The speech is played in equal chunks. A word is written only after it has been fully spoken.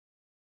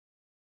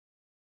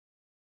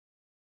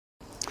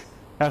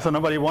So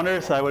nobody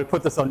wonders, I will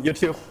put this on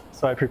YouTube.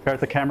 So I prepared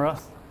the camera.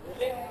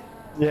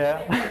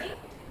 Yeah.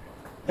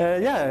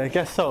 Yeah, I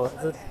guess so.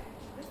 This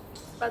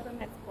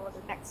button is for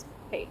the next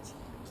page.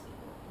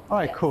 All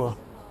right, cool.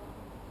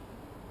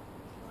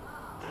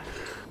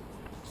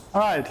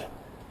 All right.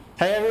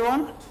 Hey,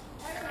 everyone.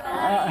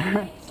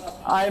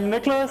 I'm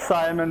Niklas.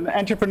 I'm an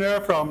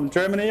entrepreneur from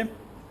Germany.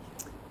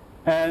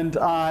 And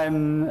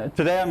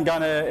today I'm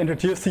going to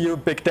introduce to you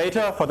big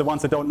data for the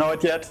ones that don't know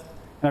it yet.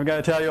 And I'm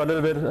going to tell you a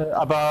little bit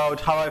about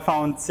how I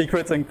found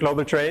secrets in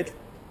global trade.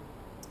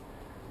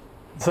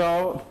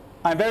 So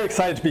I'm very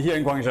excited to be here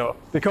in Guangzhou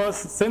because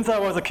since I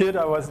was a kid,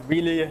 I was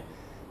really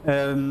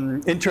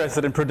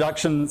interested in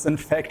productions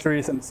and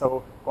factories. And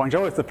so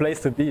Guangzhou is the place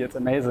to be. It's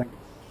amazing.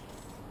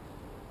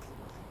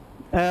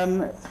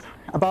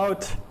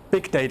 About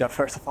big data,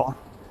 first of all.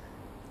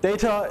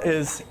 Data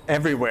is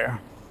everywhere.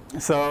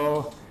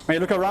 So when you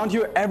look around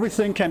you,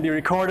 everything can be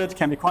recorded,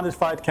 can be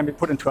quantified, can be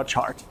put into a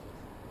chart.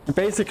 And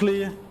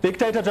basically, big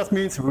data just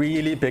means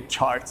really big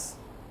charts.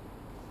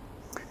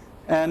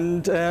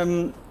 And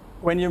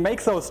when you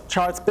make those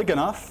charts big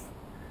enough,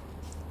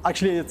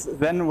 actually it's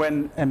then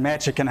when a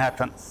magic can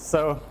happen.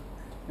 So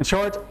in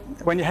short,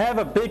 when you have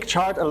a big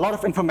chart, a lot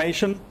of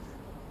information,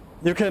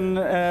 you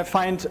can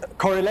find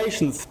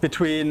correlations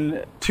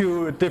between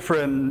two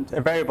different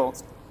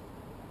variables.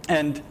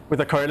 And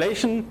with a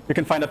correlation, you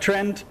can find a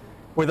trend.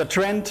 With a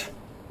trend,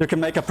 you can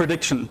make a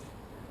prediction.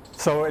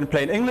 So in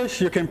plain English,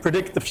 you can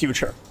predict the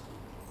future.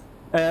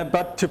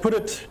 But to put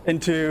it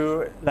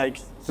into,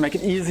 to make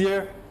it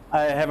easier,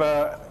 I have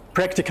a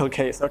practical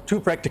case, or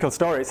two practical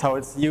stories, how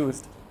it's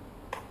used.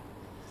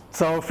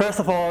 So first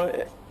of all,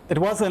 it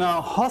was in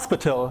a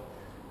hospital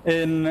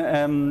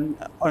in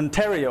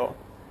Ontario,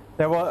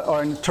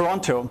 or in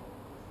Toronto.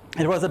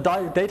 It was a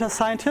data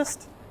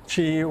scientist.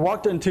 She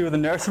walked into the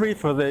nursery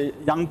for the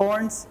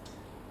youngborns,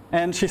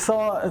 and she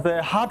saw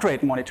the heart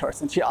rate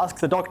monitors, and she asked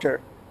the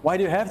doctor, why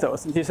do you have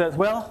those? And he says,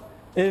 well,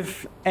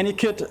 if any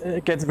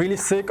kid gets really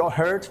sick or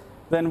hurt,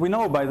 then we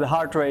know by the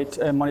heart rate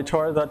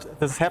monitor that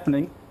this is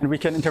happening, and we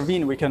can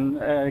intervene, we can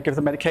give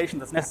the medication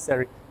that's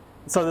necessary.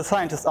 So the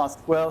scientist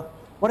asked, well,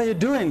 what are you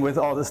doing with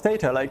all this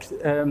data?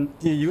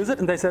 Do you use it?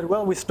 And they said,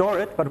 well, we store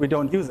it, but we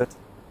don't use it.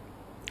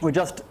 We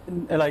just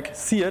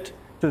see it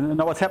to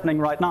know what's happening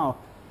right now.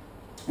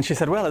 And she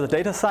said, well, as a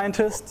data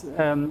scientist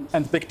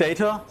and big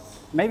data,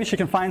 maybe she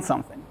can find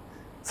something.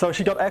 So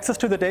she got access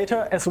to the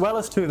data as well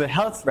as to the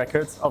health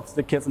records of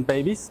the kids and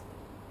babies.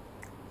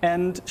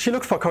 And she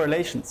looked for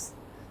correlations.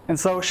 And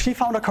so she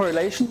found a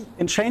correlation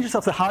in changes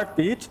of the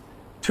heartbeat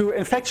to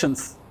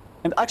infections.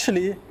 And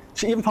actually,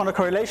 she even found a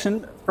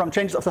correlation from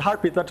changes of the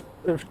heartbeat that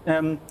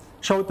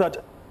showed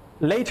that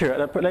later,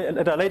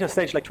 at a later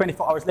stage, like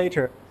 24 hours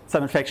later,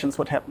 some infections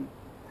would happen.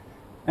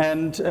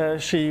 And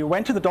she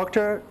went to the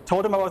doctor,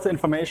 told him about the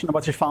information, about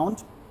what she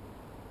found.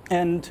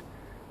 And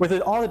with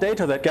all the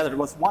data that gathered, it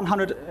was 1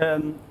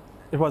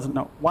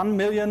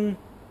 million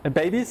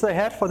babies they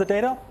had for the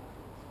data.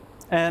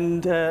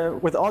 And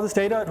with all this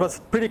data, it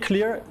was pretty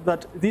clear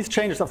that these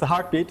changes of the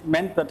heartbeat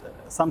meant that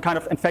some kind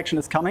of infection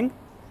is coming.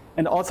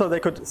 And also they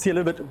could see a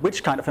little bit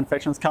which kind of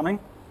infection is coming.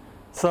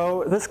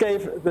 So this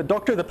gave the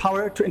doctor the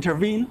power to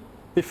intervene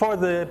before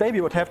the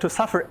baby would have to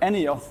suffer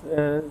any of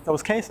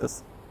those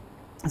cases.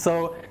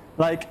 So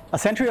like a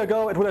century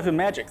ago, it would have been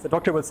magic. The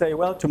doctor would say,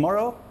 well,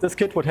 tomorrow this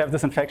kid would have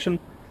this infection,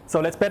 so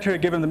let's better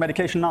give him the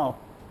medication now.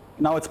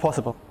 Now it's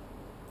possible.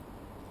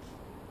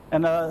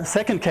 And a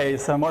second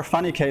case, a more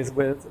funny case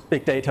with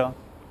big data.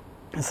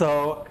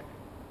 So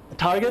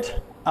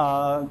Target,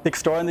 a big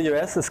store in the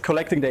US, is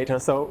collecting data.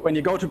 So when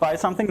you go to buy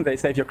something, they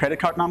save your credit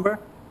card number,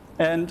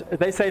 and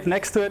they save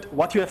next to it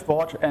what you have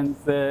bought and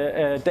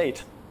the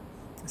date.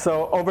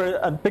 So over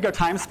a bigger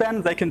time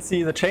span, they can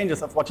see the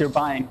changes of what you're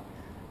buying.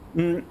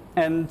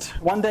 And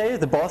one day,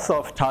 the boss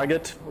of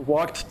Target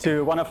walked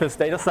to one of his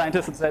data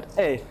scientists and said,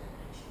 hey,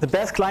 the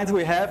best clients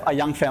we have are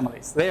young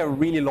families. They are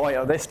really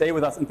loyal. They stay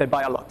with us and they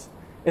buy a lot.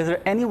 Is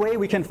there any way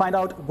we can find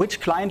out which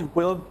client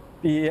will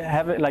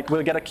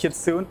will get a kid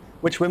soon,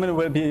 which women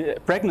will be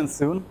pregnant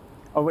soon,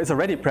 or is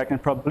already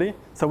pregnant probably,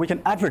 so we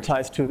can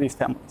advertise to these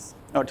families,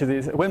 or to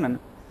these women?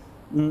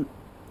 And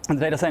the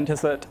data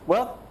scientist said,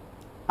 well,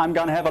 I'm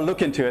going to have a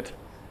look into it.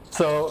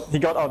 So he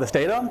got all this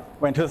data,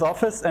 went to his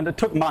office, and it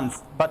took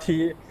months. But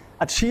he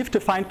achieved to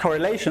find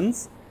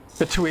correlations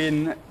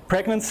between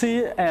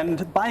pregnancy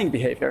and buying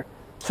behavior.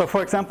 So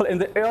for example, in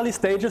the early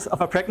stages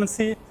of a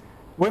pregnancy,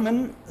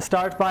 women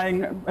start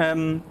buying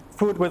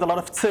food with a lot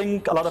of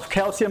zinc, a lot of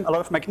calcium, a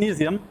lot of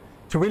magnesium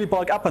to really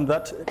bulk up on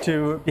that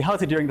to be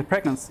healthy during the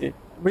pregnancy,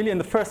 really in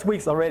the first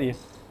weeks already.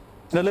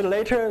 And a little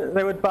later,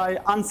 they would buy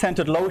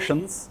unscented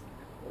lotions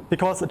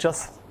because it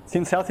just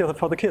seems healthier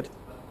for the kid.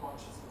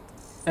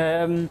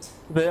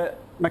 The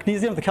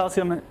magnesium, the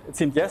calcium, it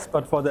seemed yes,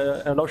 but for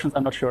the lotions,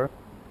 I'm not sure.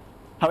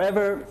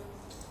 However,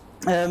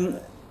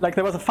 there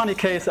was a funny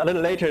case a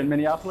little later in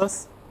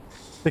Minneapolis,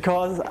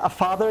 because a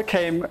father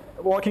came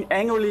walking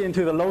angrily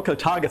into the local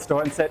Target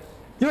store and said,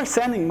 you're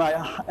sending my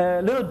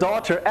little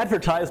daughter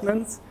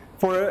advertisements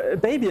for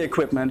baby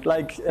equipment,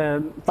 like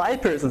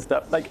diapers and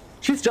stuff. Like,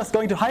 she's just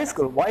going to high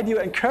school. Why do you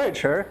encourage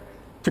her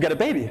to get a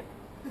baby?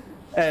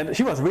 And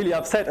she was really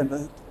upset, and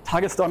the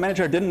Target store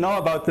manager didn't know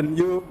about the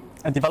new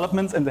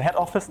developments in the head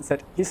office and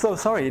said, he's so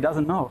sorry, he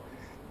doesn't know.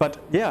 But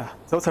yeah,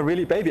 those are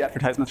really baby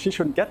advertisements. She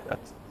shouldn't get that.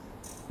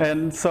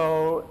 And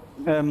so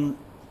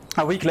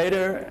a week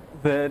later,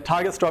 the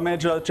Target store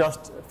manager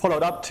just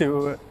followed up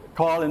to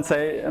call and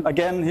say,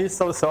 again, he's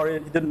so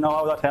sorry, he didn't know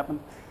how that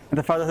happened. And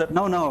the father said,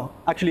 no,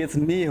 actually it's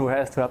me who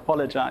has to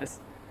apologize.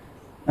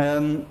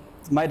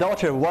 My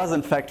daughter was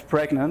in fact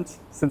pregnant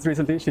since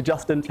recently, she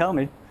just didn't tell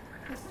me.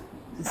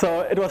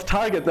 So it was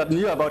Target that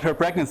knew about her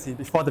pregnancy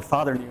before the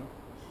father knew.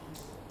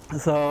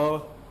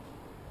 So,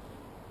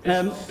 based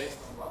on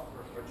what,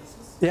 her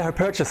purchases? Yeah, her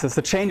purchases,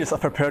 the changes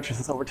of her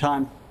purchases over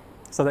time,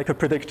 so they could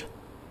predict.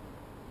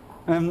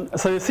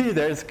 So you see,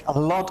 there's a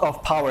lot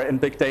of power in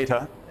big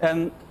data,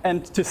 and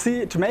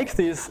to make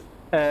these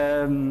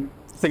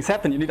things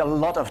happen, you need a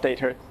lot of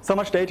data. So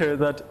much data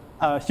that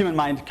a human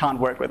mind can't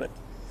work with it.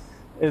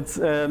 It's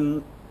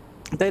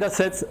data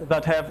sets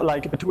that have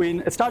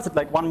it starts at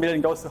like 1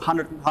 million, goes to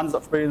hundreds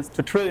of billions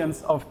to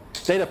trillions of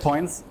data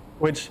points,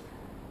 which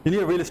you need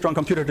a really strong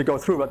computer to go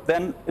through, but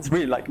then it's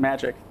really like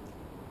magic.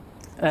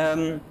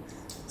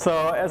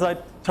 So as I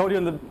told you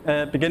in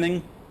the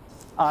beginning,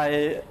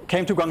 I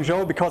came to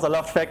Guangzhou because I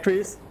loved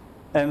factories,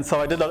 and so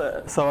I did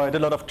a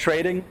lot of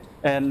trading.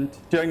 And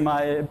during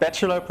my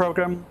bachelor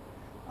program,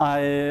 I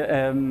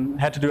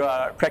had to do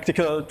a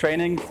practical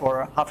training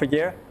for half a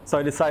year. So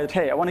I decided,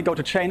 hey, I want to go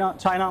to China.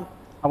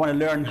 I want to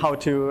learn how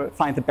to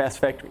find the best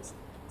factories.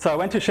 So I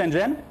went to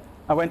Shenzhen.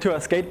 I went to a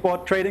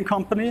skateboard trading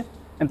company,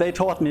 and they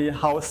taught me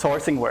how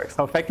sourcing works,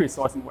 how factory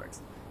sourcing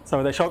works.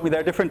 So they showed me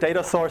their different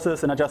data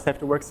sources, and I just have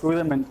to work through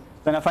them, and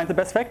then I find the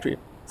best factory.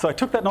 So I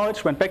took that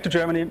knowledge, went back to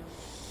Germany,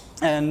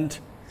 and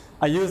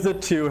I used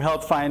it to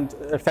help find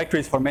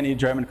factories for many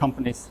German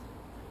companies.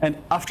 And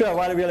after a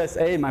while, I realized,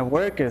 hey, my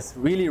work is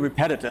really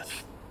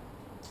repetitive.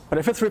 But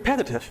if it's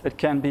repetitive, it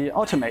can be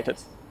automated.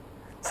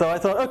 So I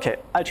thought, okay,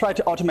 I'll try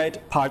to automate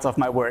parts of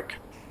my work.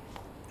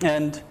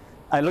 And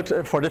I looked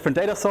for different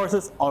data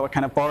sources, all were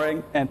kind of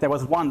boring, and there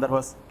was one that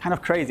was kind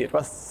of crazy. It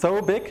was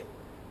so big,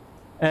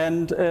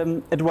 and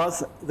it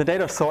was the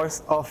data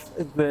source of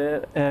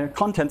the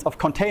contents of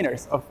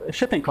containers, of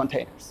shipping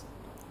containers.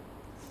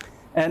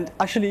 And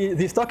actually,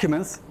 these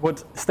documents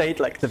would state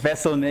like the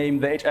vessel name,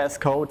 the HS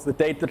code, the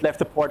date that left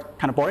the port,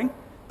 kind of boring.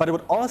 But it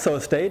would also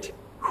state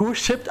who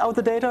shipped out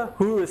the data,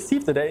 who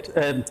received the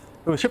data,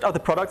 who shipped out the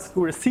products,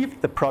 who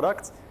received the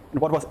products, and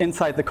what was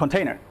inside the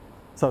container.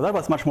 So that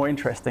was much more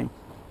interesting.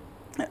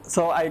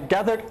 So I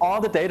gathered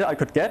all the data I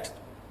could get,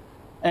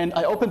 and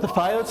I opened the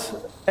files,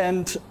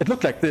 and it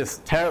looked like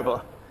this,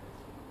 terrible.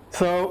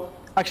 So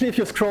actually, if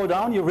you scroll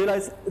down, you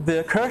realize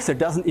the cursor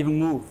doesn't even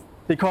move,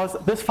 because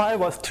this file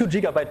was 2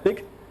 GB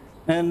big,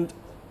 and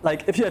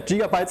like if you have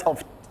gigabytes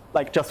of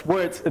like just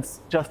words,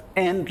 it's just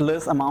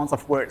endless amounts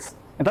of words.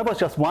 And that was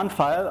just one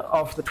file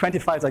of the 20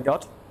 files I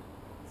got.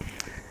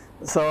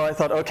 So I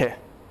thought, okay,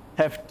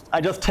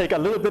 I just take a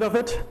little bit of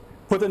it,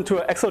 put it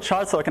into an Excel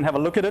chart so I can have a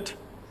look at it,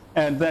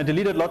 and then I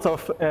deleted lots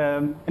of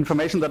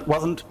information that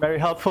wasn't very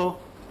helpful.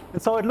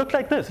 And so it looked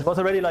like this. It was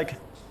already like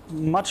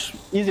much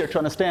easier to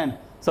understand.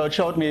 So it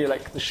showed me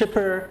like the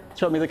shipper,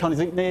 showed me the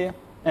consigne,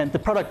 and the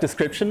product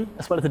description,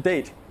 as well as the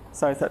date.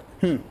 So I thought,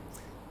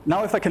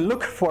 now if I can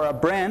look for a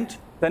brand,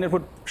 then it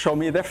would show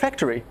me their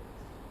factory.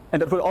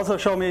 And it would also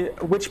show me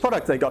which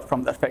product they got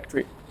from that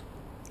factory.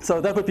 So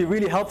that would be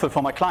really helpful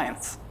for my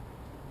clients.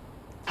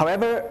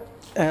 However,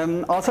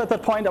 also at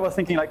that point, I was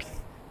thinking like,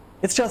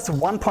 it's just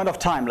one point of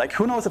time. Like,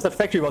 who knows if that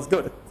factory was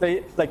good?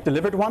 They like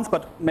delivered once,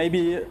 but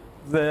maybe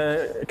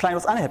the client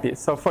was unhappy.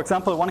 So for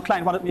example, one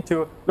client wanted me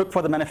to look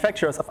for the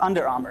manufacturers of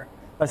Under Armour.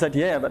 I said,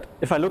 yeah, but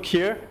if I look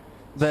here,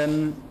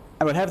 then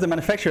I will have the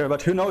manufacturer,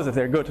 but who knows if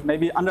they're good?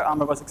 Maybe Under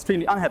Armour was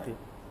extremely unhappy.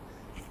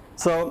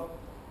 So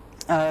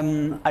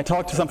I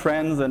talked to some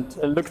friends and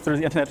looked through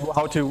the internet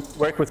how to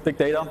work with big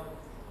data.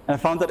 And I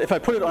found that if I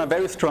put it on a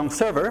very strong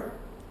server,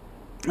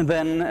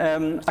 then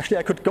actually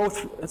I could go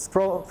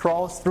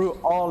scroll through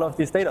all of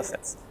these data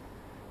sets.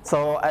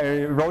 So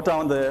I wrote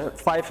down the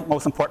 5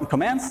 most important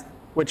commands,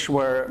 which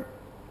were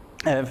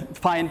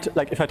find,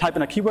 like if I type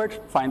in a keyword,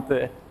 find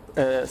the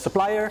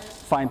supplier,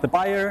 find the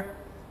buyer,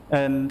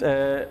 and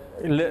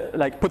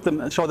like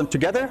show them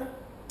together,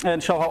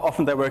 and show how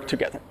often they work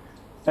together.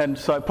 And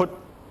so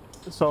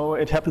so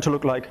it happened to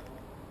look like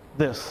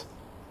this.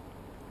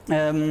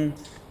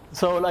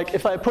 So like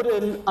if I put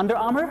in Under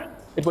Armour,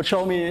 it would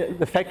show me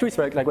the factories,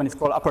 right? Like when you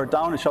scroll up or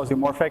down, it shows you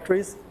more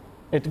factories.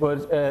 It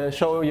would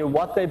show you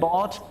what they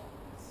bought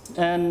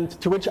and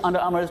to which Under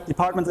Armour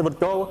departments it would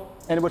go,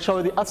 and it would show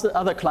you the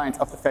other clients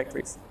of the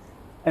factories.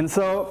 And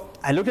so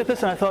I looked at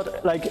this and I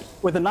thought, like,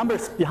 with the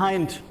numbers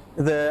behind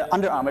the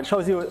Under Armour, it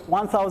shows you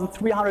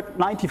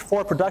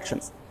 1,394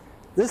 productions.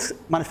 This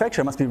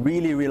manufacturer must be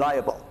really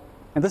reliable.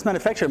 And this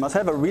manufacturer must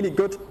have a really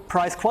good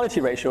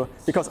price-quality ratio,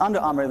 because Under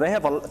Armour, they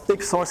have a big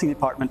sourcing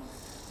department.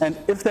 And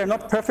if they're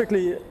not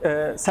perfectly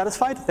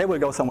satisfied, they will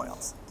go somewhere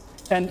else.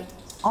 And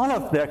all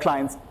of their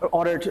clients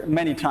ordered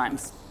many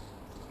times.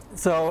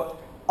 So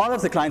all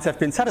of the clients have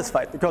been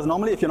satisfied, because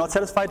normally if you're not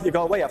satisfied, you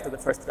go away after the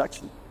first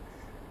production.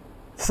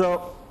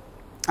 So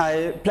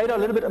I played a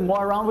little bit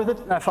more around with it,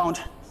 and I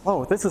found,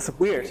 oh, this is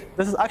weird.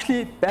 This is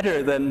actually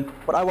better than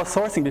what I was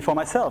sourcing before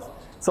myself.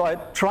 So I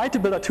tried to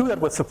build a tool that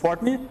would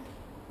support me,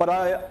 but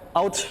I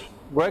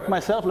outworked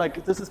myself,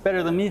 like, this is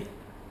better than me.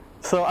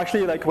 So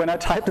actually, like, when I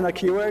typed in a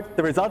keyword,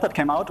 the result that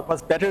came out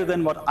was better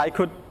than what I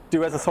could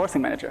do as a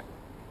sourcing manager.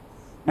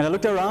 And I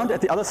looked around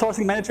at the other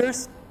sourcing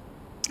managers,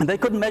 and they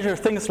couldn't measure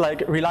things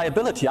like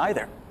reliability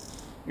either.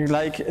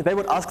 Like, they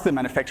would ask the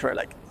manufacturer,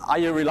 like, are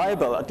you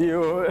reliable? Do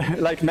you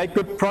like make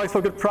good products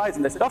for good price?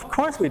 And they said, of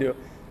course we do.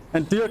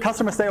 And do your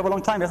customers stay over a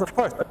long time? Yes, of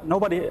course. But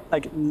nobody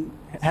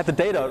had the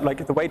data,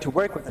 like the way to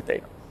work with the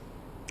data.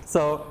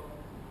 So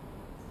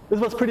this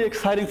was pretty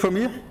exciting for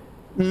me.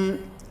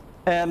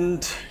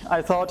 And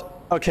I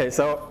thought, okay,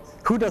 so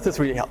who does this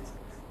really help?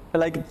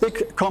 Like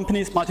big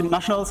companies,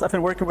 multinationals I've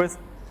been working with,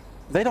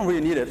 they don't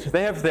really need it.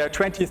 They have their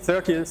 20,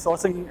 30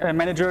 sourcing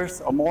managers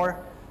or more,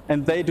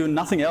 and they do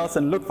nothing else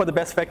and look for the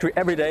best factory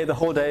every day, the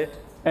whole day,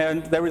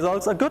 and their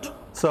results are good,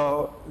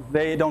 so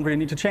they don't really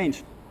need to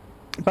change.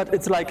 But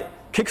it's like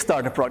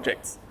Kickstarter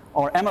projects,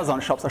 or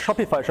Amazon shops, or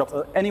Shopify shops,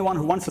 or anyone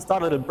who wants to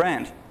start a little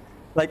brand.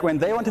 Like when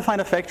they want to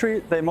find a factory,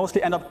 they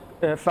mostly end up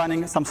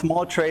finding some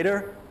small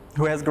trader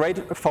who has great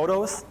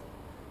photos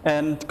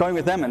and going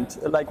with them. And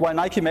like while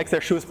Nike makes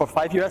their shoes for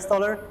 $5 US,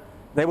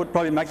 they would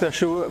probably make their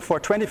shoe for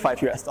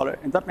 $25 US.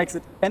 And that makes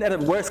it, and at a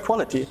worse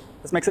quality,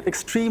 this makes it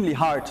extremely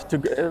hard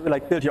to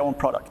like build your own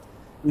product.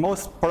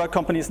 Most product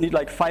companies need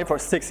like 5 or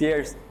 6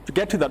 years to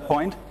get to that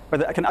point where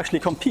they can actually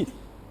compete.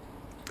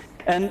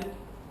 And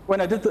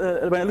when I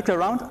looked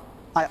around,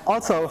 I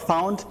also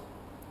found,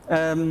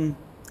 okay,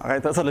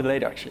 that's a little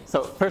later actually.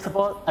 So first of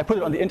all, I put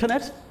it on the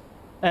internet.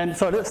 And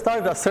so I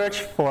started a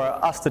search for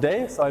us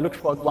today. So I looked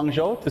for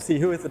Guangzhou to see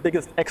who is the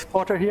biggest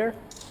exporter here.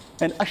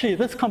 And actually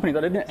this company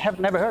that I have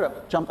never heard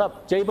of jumped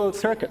up, Jabil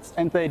Circuits,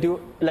 and they do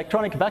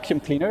electronic vacuum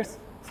cleaners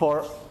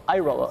for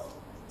iRoller.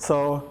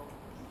 So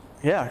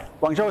yeah,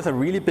 Guangzhou is a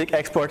really big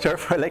exporter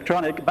for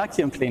electronic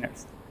vacuum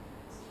cleaners.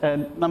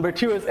 And number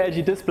 2 is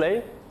LG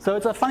Display. So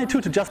it's a funny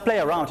tool to just play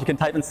around. You can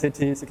type in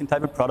cities, you can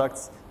type in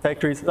products,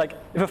 factories. Like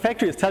if a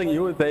factory is telling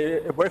you they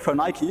work for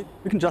Nike,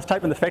 you can just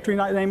type in the factory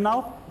name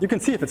now. You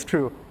can see if it's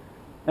true.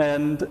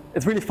 And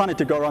it's really funny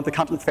to go around the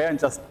Canton Fair and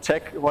just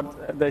check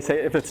what they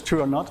say, if it's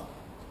true or not.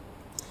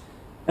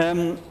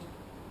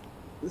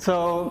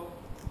 So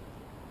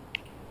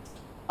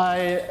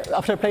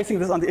after placing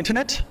this on the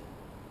internet,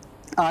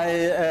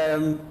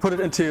 I put it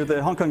into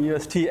the Hong Kong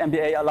UST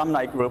MBA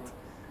alumni group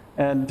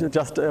and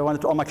just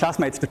wanted all my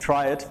classmates to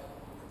try it.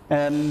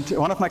 And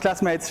one of my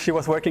classmates, she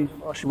worked for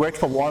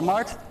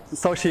Walmart,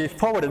 so she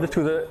forwarded it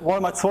to the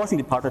Walmart sourcing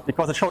department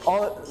because it showed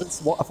all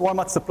of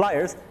Walmart's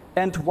suppliers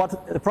and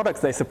what products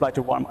they supply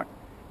to Walmart.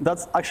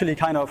 That's actually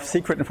kind of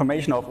secret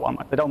information of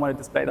Walmart. They don't want to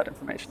display that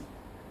information.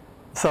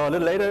 So a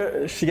little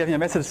later, she gave me a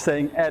message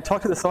saying,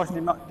 talk to the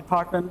sourcing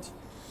department,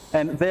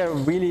 and they're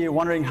really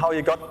wondering how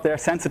you got their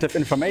sensitive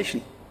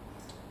information.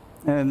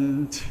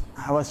 And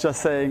I was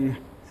just saying,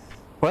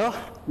 well,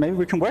 maybe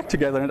we can work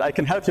together and I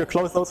can help you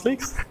close those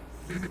leaks.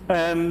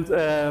 And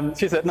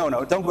she said, no,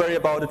 don't worry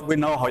about it. We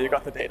know how you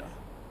got the data.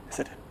 I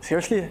said,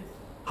 seriously?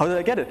 How did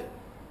I get it?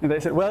 And they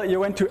said, well, you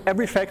went to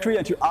every factory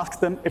and you asked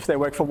them if they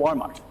work for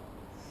Walmart.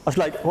 I was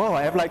like, whoa,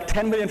 I have like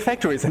 10 million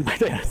factories in my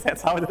data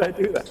sets. How did I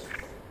do that?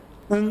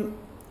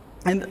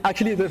 And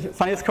actually, the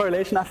funniest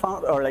correlation I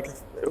found, or like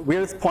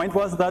weirdest point,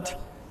 was that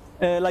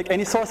like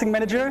any sourcing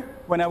manager,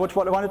 when I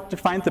wanted to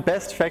find the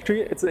best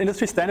factory, it's an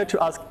industry standard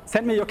to ask,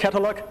 send me your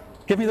catalog,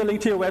 give me the link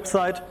to your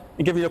website,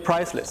 and give me your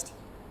price list.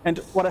 And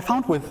what I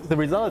found with the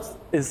results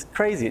is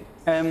crazy.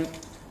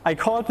 I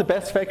called the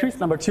best factories,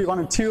 number 1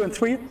 and 2 and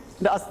 3,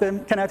 and asked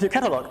them, can I have your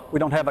catalog? We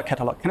don't have a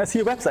catalog. Can I see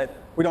your website?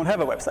 We don't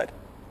have a website.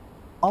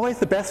 Always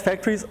the best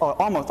factories, or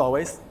almost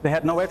always, they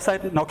had no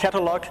website, no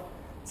catalog.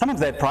 Sometimes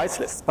they had price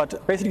lists,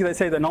 but basically they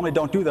say they normally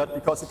don't do that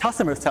because the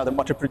customers tell them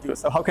what to produce.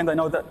 So how can they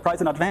know that price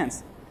in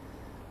advance?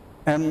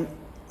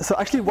 So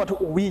actually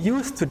what we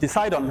used to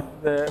decide on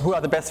who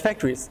are the best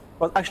factories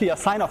was actually a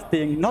sign of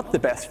being not the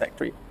best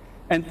factory.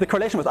 And the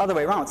correlation was the other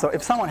way around. So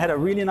if someone had a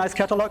really nice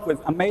catalog with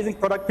amazing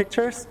product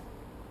pictures,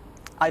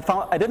 I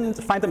didn't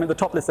find them in the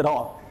top list at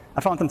all.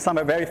 I found them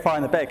somewhere very far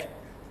in the back.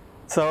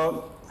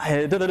 So I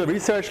did a little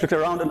research, looked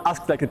around and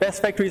asked like the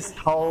best factories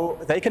how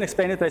they can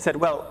explain it. They said,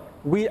 well,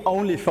 we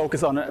only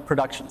focus on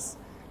productions.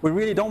 We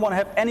really don't want to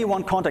have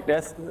anyone contact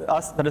us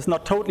that is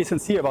not totally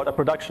sincere about a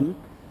production.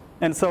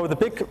 And so the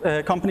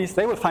big companies,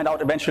 they will find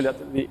out eventually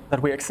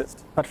that we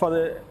exist. But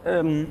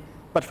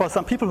for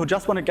some people who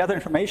just want to gather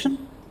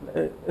information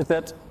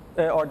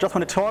or just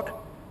want to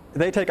talk,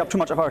 they take up too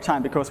much of our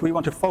time because we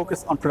want to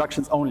focus on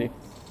productions only.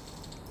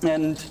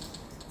 And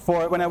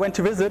when I went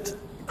to visit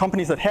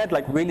companies that had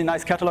like really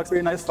nice catalogs,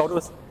 really nice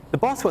photos, the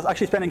boss was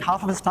actually spending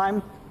half of his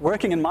time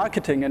working in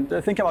marketing and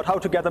thinking about how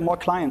to gather more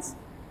clients.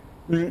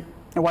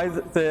 While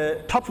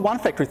the top 1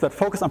 factories that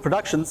focus on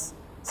productions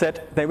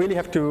said they really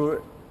have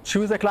to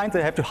choose their clients.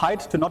 They have to hide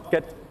to not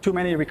get too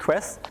many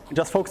requests and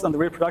just focus on the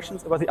real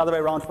productions. It was the other way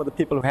around for the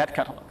people who had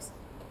catalogs.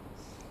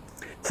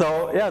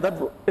 So yeah, that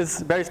is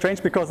very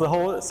strange because the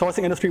whole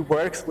sourcing industry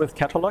works with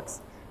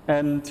catalogs,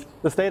 and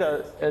this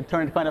data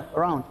turned kind of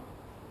around.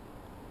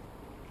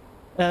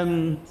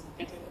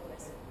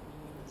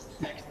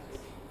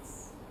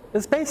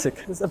 It's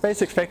basic. It's a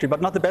basic factory,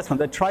 but not the best one.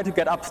 They try to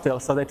get up still,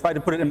 so they try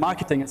to put it in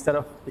marketing instead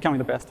of becoming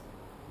the best.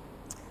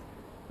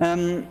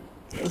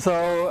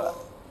 So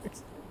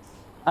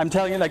I'm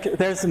telling you, like,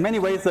 there's many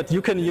ways that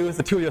you can use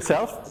the tool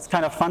yourself. It's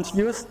kind of fun to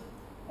use.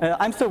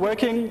 I'm still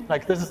working,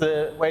 like this is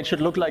the way it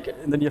should look like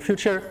in the near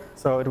future.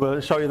 So it will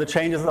show you the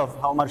changes of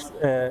how much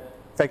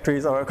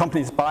factories or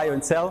companies buy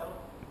and sell.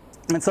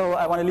 And so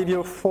I want to leave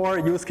you 4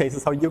 use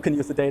cases how you can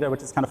use the data,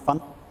 which is kind of fun.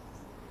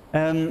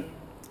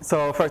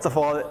 So first of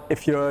all,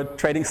 if you're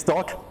trading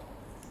stock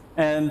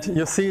and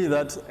you see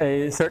that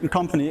a certain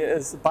company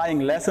is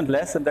buying less and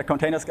less and their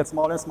containers get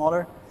smaller and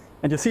smaller,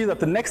 and you see that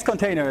the next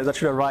container that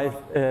should arrive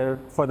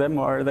for them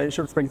or they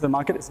should bring to the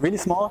market is really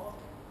small,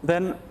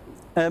 then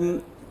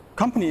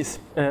companies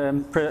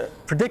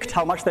predict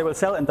how much they will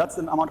sell, and that's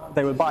the amount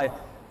they will buy.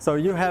 So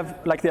you have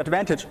like the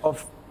advantage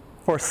of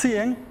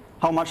foreseeing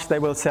how much they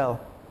will sell.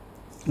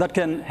 That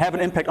can have an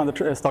impact on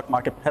the stock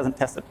market. It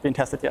hasn't been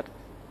tested yet.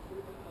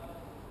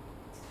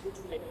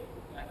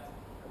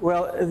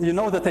 Well, you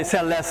know that they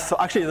sell less, so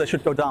actually they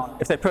should go down.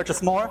 If they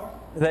purchase more,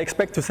 they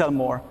expect to sell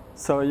more.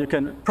 So you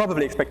can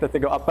probably expect that they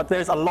go up. But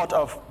there's a lot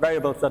of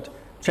variables that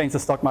change the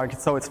stock market,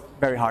 so it's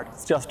very hard.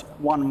 It's just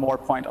one more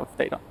point of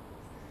data.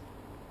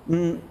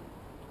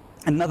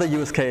 Another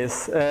use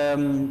case,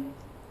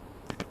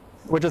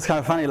 which is kind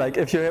of funny, like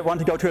if you want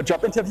to go to a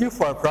job interview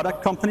for a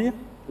product company,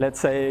 let's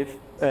say,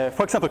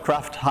 for example,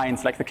 Kraft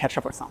Heinz, like the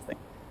ketchup or something.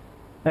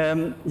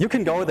 You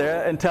can go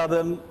there and tell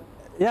them,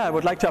 yeah, I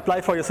would like to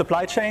apply for your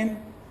supply chain.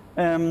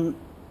 And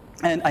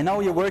I know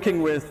you're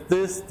working with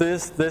this,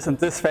 and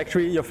this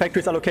factory. Your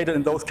factories are located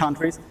in those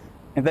countries.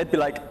 And they'd be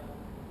like,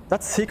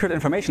 that's secret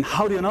information.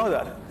 How do you know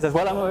that? He says,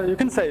 well, you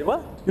can say,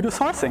 well, you do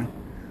sourcing.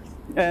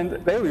 And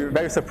they'll be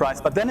very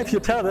surprised. But then if you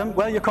tell them,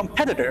 well, your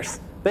competitors,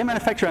 they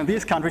manufacture in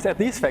these countries at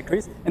these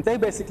factories, and they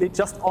basically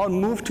just all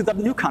moved to that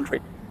new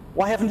country.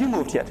 Why haven't you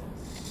moved yet?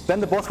 Then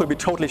the boss will be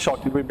totally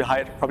shocked and will be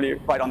hired probably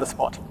right on the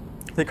spot.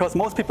 Because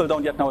most people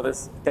don't yet know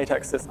this data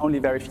exists. Only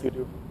very few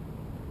do.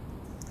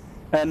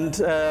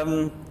 And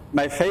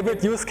my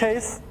favorite use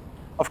case,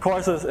 of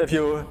course, is if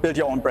you build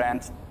your own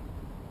brand.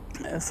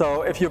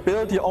 So if you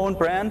build your own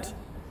brand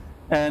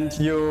and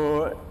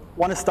you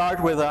want to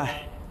start with a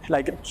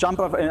jump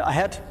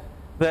ahead,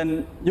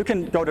 then you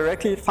can go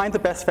directly, find the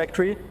best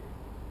factory,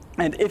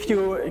 and if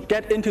you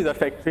get into that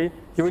factory,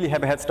 you really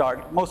have a head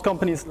start. Most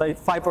companies like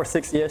 5 or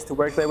 6 years to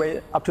work their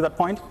way up to that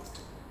point.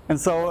 And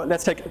so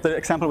let's take the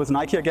example with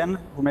Nike again,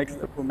 who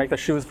make the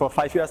shoes for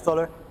 $5 US.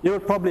 You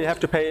would probably have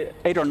to pay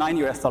 $8 or $9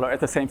 US at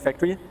the same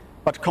factory.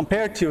 But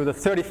compared to the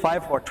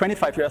 35 or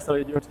 25 US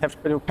you would have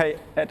to pay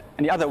at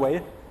any other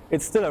way,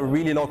 it's still a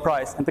really low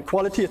price. And the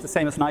quality is the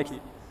same as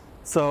Nike.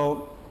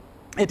 So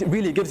it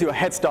really gives you a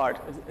head start.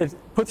 It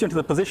puts you into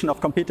the position of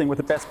competing with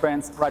the best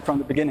brands right from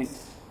the beginning.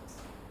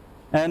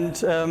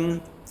 And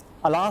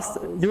a last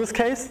use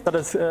case that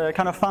is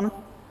kind of fun.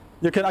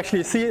 You can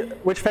actually see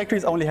which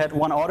factories only had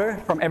one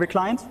order from every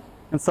client.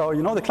 And so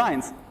you know the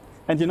clients.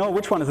 And you know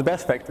which one is the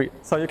best factory.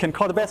 So you can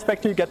call the best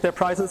factory, get their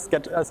prices,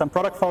 get some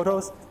product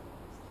photos,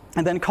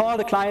 and then call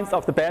the clients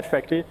of the bad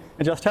factory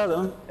and just tell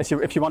them,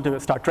 if you want to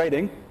start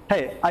trading,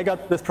 hey, I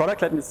got this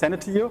product, let me send it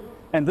to you,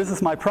 and this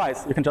is my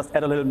price. You can just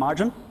add a little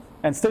margin,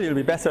 and still you'll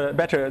be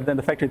better than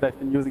the factory they've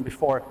been using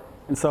before.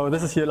 And so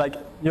this is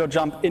your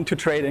jump into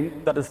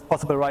trading that is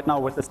possible right now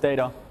with this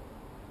data.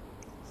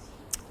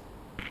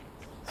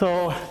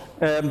 So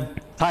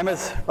time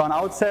has run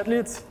out,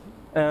 sadly.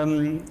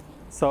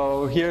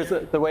 So here's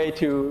the way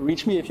to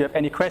reach me if you have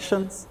any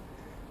questions.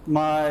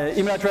 My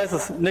email address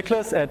is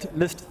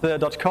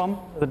niklas@listthe.com.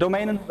 The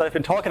domain that I've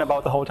been talking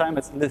about the whole time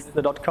is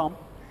listthe.com.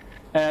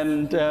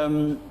 And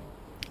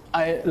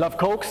I love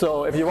Coke,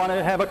 so if you want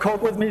to have a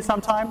Coke with me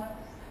sometime,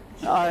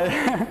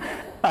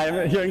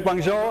 I'm here in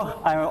Guangzhou,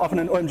 I'm often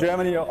in Ulm,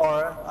 Germany,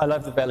 or I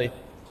love the Valley.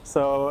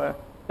 So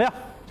yeah,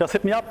 just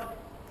hit me up.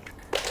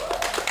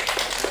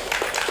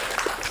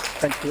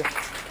 Thank you.